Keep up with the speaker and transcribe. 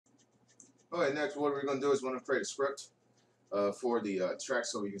Okay, next what we're going to do is we're going to create a script for the track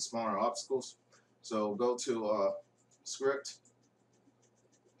so we can spawn our obstacles. So go to script,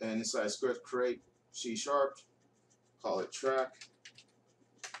 and inside script create C#, call it track.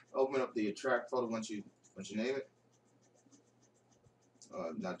 Open up the track folder once you name it.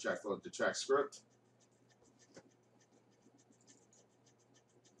 Not track folder, the track script.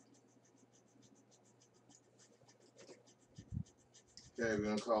 Okay, we're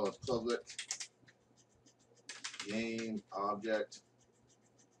going to call it public game object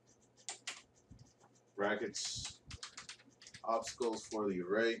brackets obstacles for the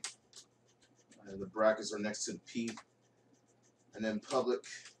array. And the brackets are next to the P. And then public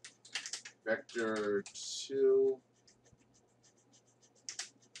vector 2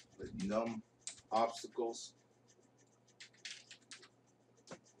 with num obstacles.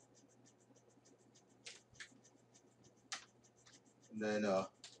 And then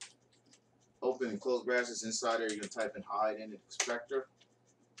open and close brackets inside there. You're going to type in hide in expector.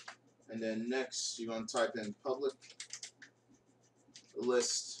 And then next, you're going to type in public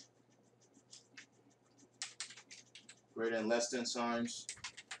list greater than less than signs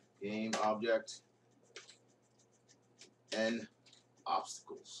game object and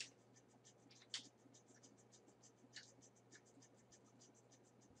obstacles.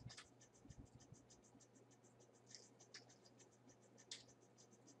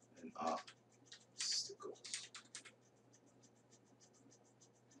 And obstacles.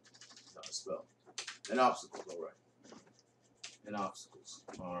 Not a spell. And obstacles, alright. And obstacles.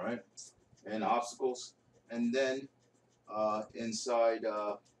 Alright. And obstacles. And then inside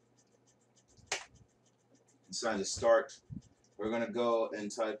the start, we're gonna go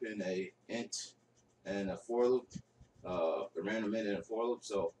and type in a int and a for loop, a random int and a for loop.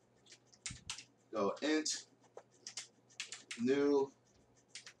 So go int new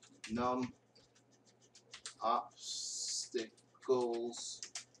num obstacles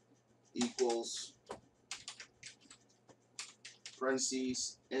equals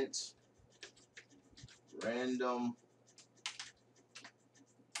parentheses int random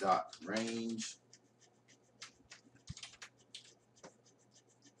dot range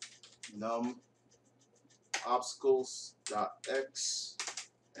num obstacles dot x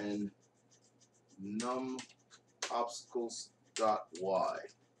and num obstacles dot y.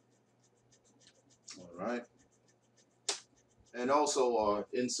 All right. And also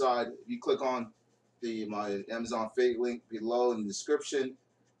inside, if you click on my Amazon Fake link below in the description,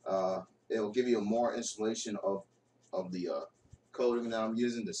 it will give you a more installation of the coding that I'm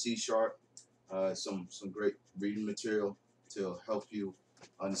using, the C#, some great reading material to help you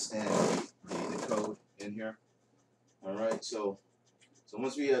understand the code in here. All right, so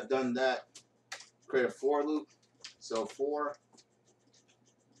once we have done that, create a for loop. So for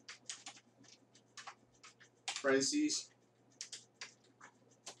parentheses,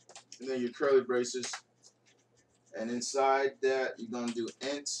 and then your curly braces, and inside that you're going to do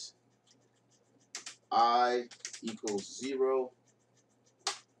int I equals 0,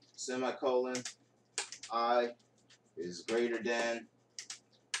 semicolon, I is greater than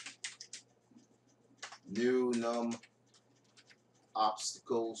new num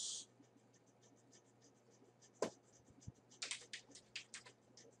obstacles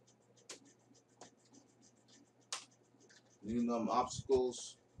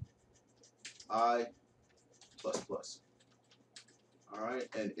I plus plus. All right,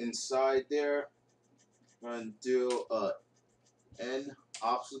 and inside there, I'm going to do n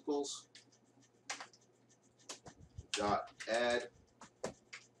obstacles dot add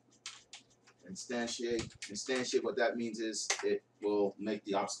instantiate. Instantiate, what that means is it will make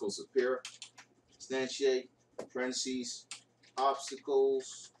the obstacles appear. Instantiate parentheses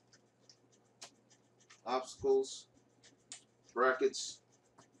obstacles brackets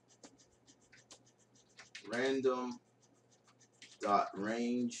random dot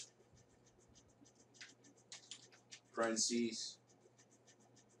range parentheses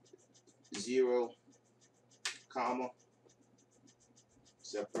 0 comma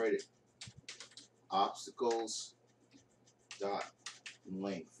separated obstacles dot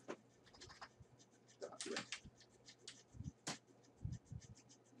length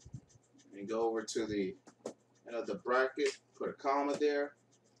and go over to the end of the bracket, put a comma there,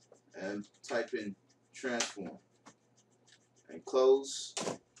 and type in transform and close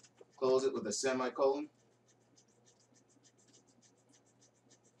it with a semicolon,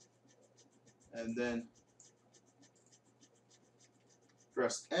 and then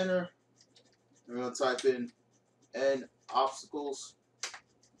press enter. We're going to type in n obstacles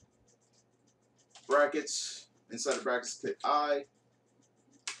brackets, inside the brackets click I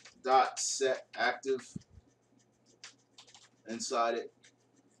dot set active inside it,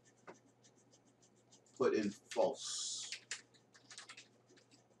 put in false.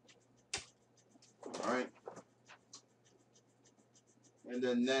 All right, and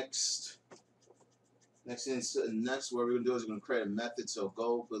then next what we're gonna do is we're gonna create a method. So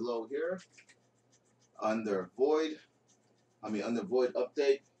go below here under void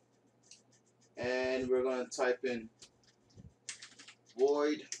update, and we're gonna type in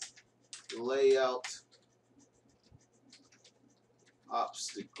void layout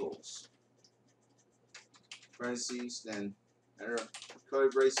obstacles parentheses, then enter curly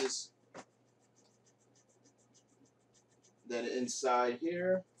braces, then inside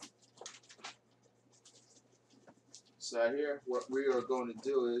here what we are going to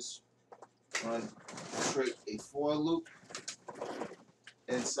do is create a for loop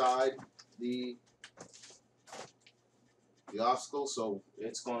inside the obstacle. So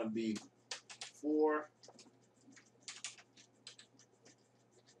it's going to be for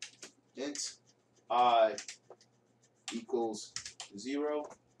int I equals 0,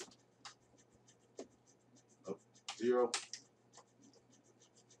 0,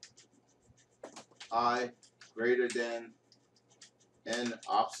 I greater than n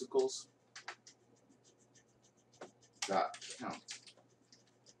obstacles dot count,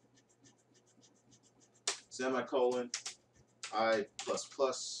 semicolon, I plus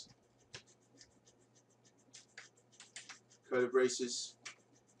plus, curly braces.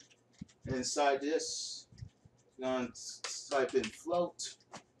 Inside this, I'm going to type in float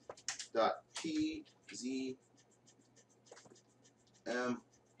dot p z m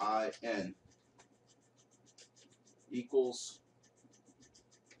I n equals.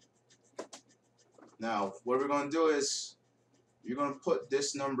 Now what we're going to do is you're going to put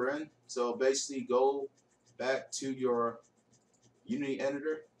this number in. So basically go back to your Unity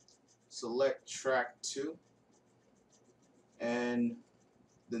editor, select track 2, and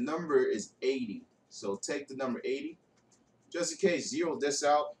the number is 80. So take the number 80. Just in case, zero this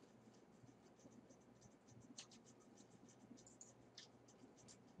out.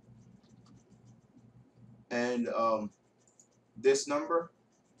 And this number,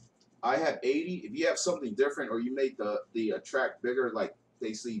 I have 80. If you have something different, or you made the track bigger, like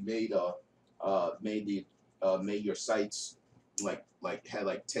basically made made your sites had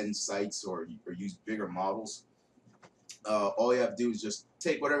like 10 sites, or use bigger models, all you have to do is just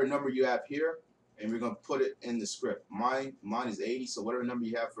take whatever number you have here, and we're gonna put it in the script. Mine is 80, so whatever number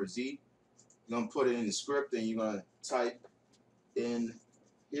you have for Z, you're gonna put it in the script, and you're gonna type in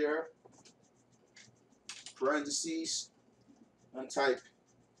here parentheses and type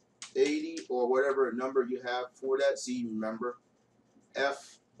 80 or whatever number you have for that Z. Remember,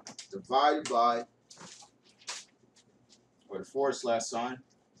 F divided by, or the forward slash sign,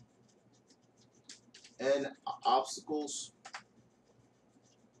 n obstacles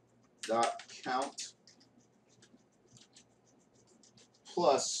dot count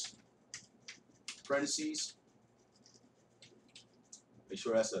plus parentheses. Make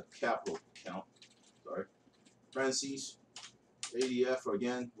sure that's a capital count. Sorry, parentheses, ADF, or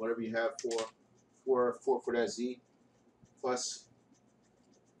again whatever you have for that Z, plus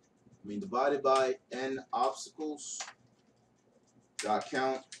divided by n obstacles dot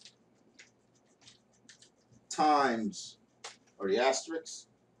count times, or the asterisk,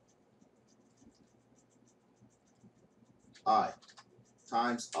 I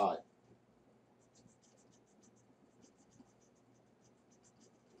times I.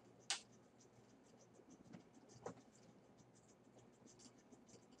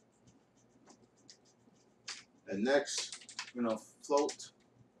 And next, we're gonna float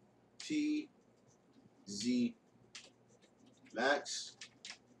p z max.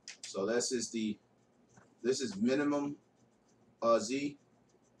 So this is minimum z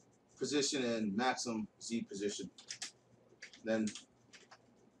position and maximum z position. Then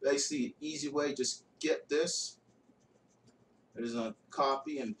basically, easy way, just get this. It is gonna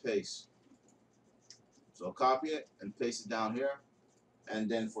copy and paste. So copy it and paste it down here, and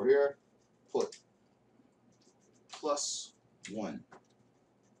then for here, put +1.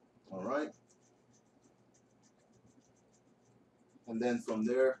 All right. And then from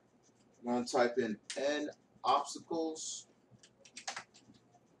there, I'm going to type in n obstacles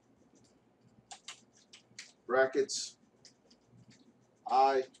brackets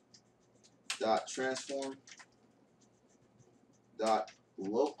I dot transform dot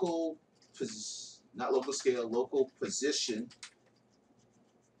local not local scale, local position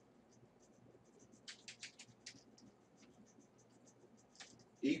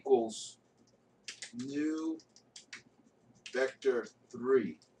equals new vector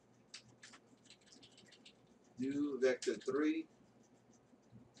 3. new vector 3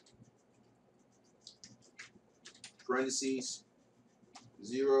 parentheses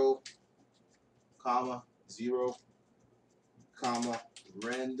 0 comma 0 comma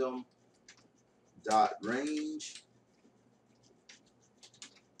random dot range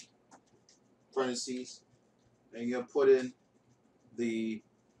parentheses, and you're gonna put in the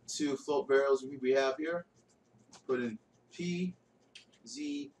two float variables we have here. Put in p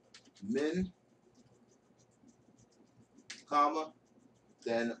z min comma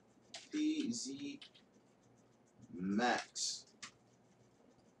then p z max.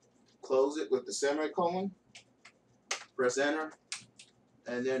 Close it with the semicolon. Press enter,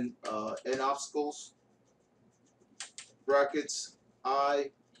 and then end obstacles brackets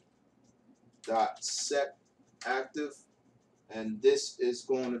I dot set active, and this is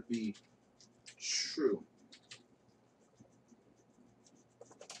going to be true.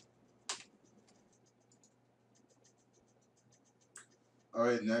 All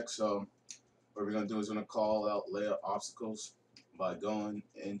right, next, what we're gonna do is gonna call out layout obstacles by going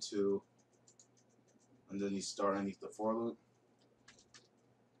into underneath, start underneath the for loop.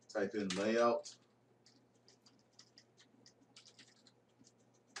 Type in layout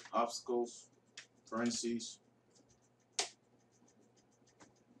obstacles parentheses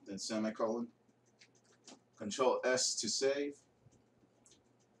then semicolon. Control S to save.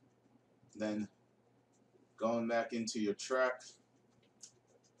 Then going back into your track,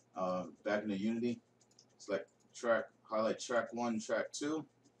 back into Unity, select track, highlight track 1, track 2,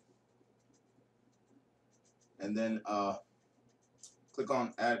 and then click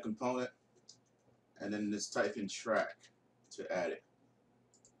on add component, and then just type in track to add it.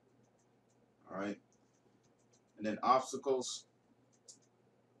 Alright, and then obstacles,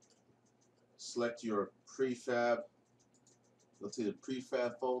 select your prefab, go to the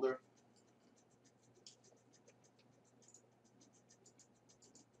prefab folder,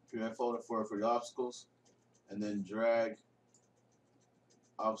 for the obstacles, and then drag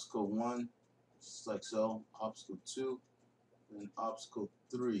obstacle 1 just like so, obstacle 2, and obstacle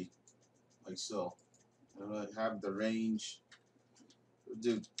 3 like so. And we'll have the range, we'll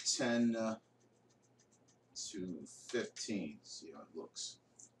do 10 to 15, see how it looks.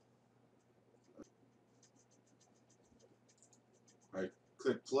 Alright,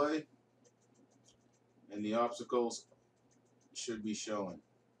 click play, and the obstacles should be showing.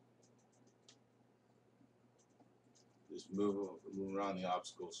 Just move around the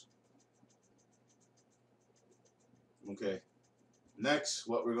obstacles. Okay, next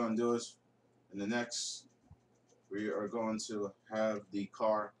what we're going to do is, in the next, we are going to have the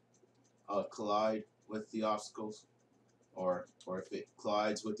car collide with the obstacles, or if it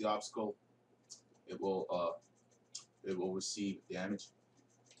collides with the obstacle, it will receive damage.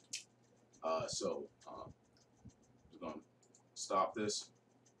 So we're going to stop this,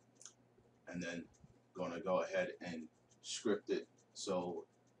 and then going to go ahead and script it so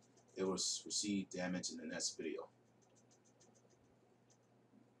it will receive damage in the next video.